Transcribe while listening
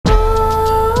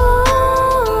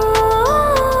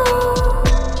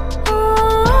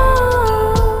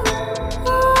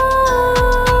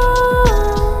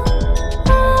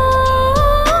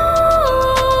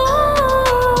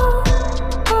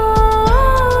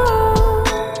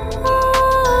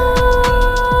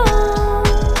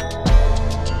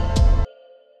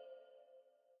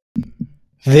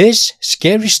This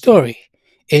scary story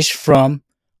is from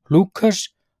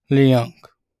Leung.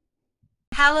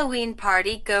 Halloween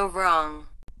party go wrong.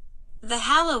 The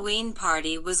Halloween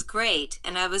party was great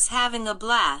and I was having a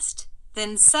blast.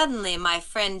 Then suddenly my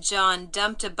friend John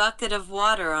dumped a bucket of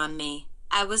water on me.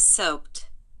 I was soaked.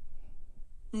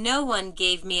 No one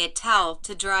gave me a towel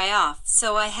to dry off,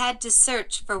 so I had to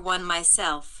search for one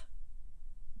myself.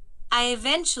 I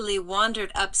eventually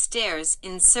wandered upstairs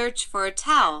in search for a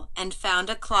towel and found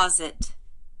a closet.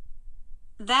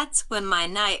 That's when my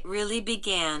night really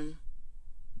began.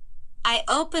 I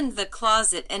opened the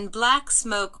closet and black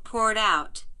smoke poured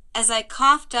out. As I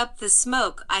coughed up the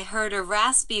smoke, I heard a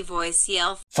raspy voice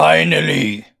yell,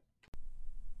 Finally!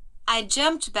 I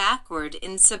jumped backward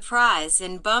in surprise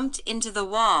and bumped into the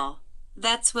wall.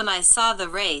 That's when I saw the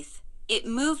wraith. It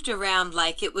moved around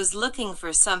like it was looking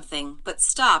for something, but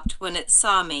stopped when it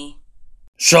saw me.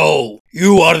 So,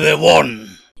 you are the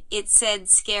one! It said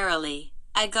scarily.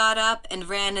 I got up and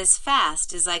ran as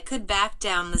fast as I could back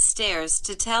down the stairs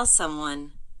to tell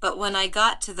someone, but when I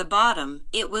got to the bottom,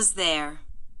 it was there.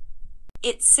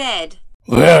 It said,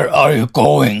 Where are you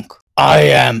going? I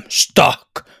am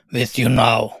stuck with you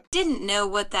now. Didn't know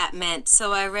what that meant,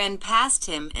 so I ran past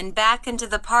him and back into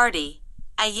the party.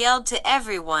 I yelled to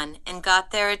everyone and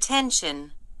got their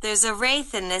attention. There's a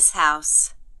wraith in this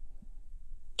house.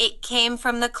 It came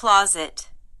from the closet.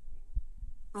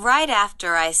 Right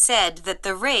after I said that,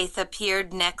 the wraith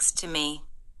appeared next to me.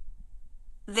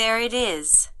 There it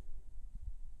is.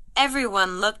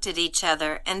 Everyone looked at each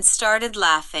other and started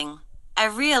laughing. I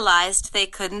realized they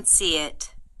couldn't see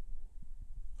it.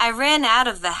 I ran out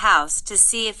of the house to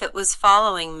see if it was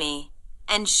following me,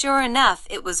 and sure enough,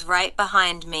 it was right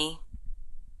behind me.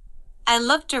 I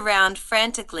looked around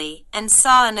frantically and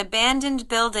saw an abandoned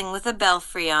building with a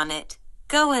belfry on it.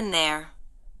 Go in there.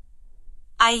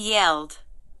 I yelled.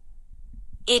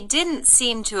 It didn't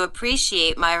seem to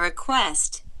appreciate my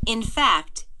request. In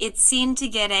fact, it seemed to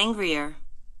get angrier.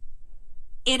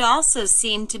 It also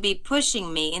seemed to be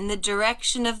pushing me in the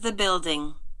direction of the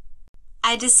building.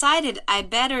 I decided I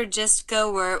better just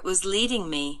go where it was leading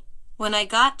me. When I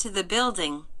got to the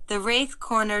building, the wraith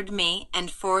cornered me and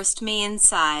forced me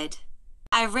inside.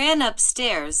 I ran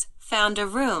upstairs, found a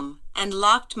room, and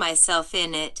locked myself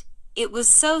in it. It was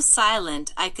so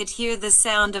silent I could hear the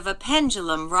sound of a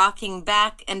pendulum rocking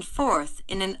back and forth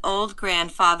in an old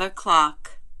grandfather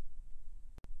clock.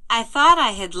 I thought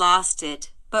I had lost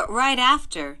it, but right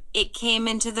after it came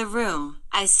into the room,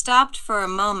 I stopped for a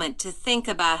moment to think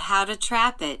about how to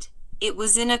trap it. It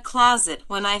was in a closet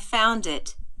when I found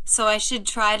it, so I should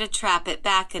try to trap it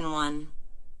back in one.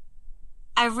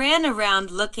 I ran around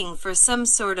looking for some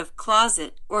sort of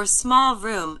closet or small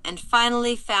room and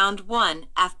finally found one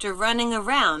after running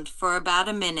around for about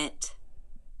a minute.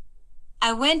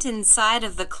 I went inside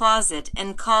of the closet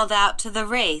and called out to the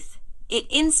wraith. It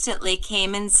instantly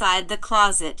came inside the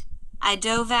closet. I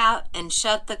dove out and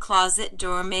shut the closet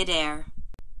door mid-air.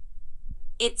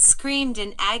 It screamed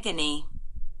in agony.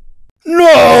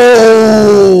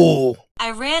 No! I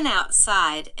ran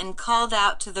outside and called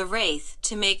out to the wraith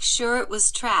to make sure it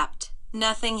was trapped.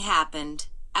 Nothing happened.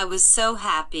 I was so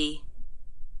happy.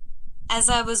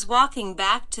 As I was walking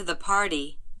back to the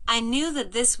party, I knew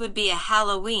that this would be a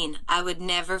Halloween I would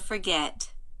never forget.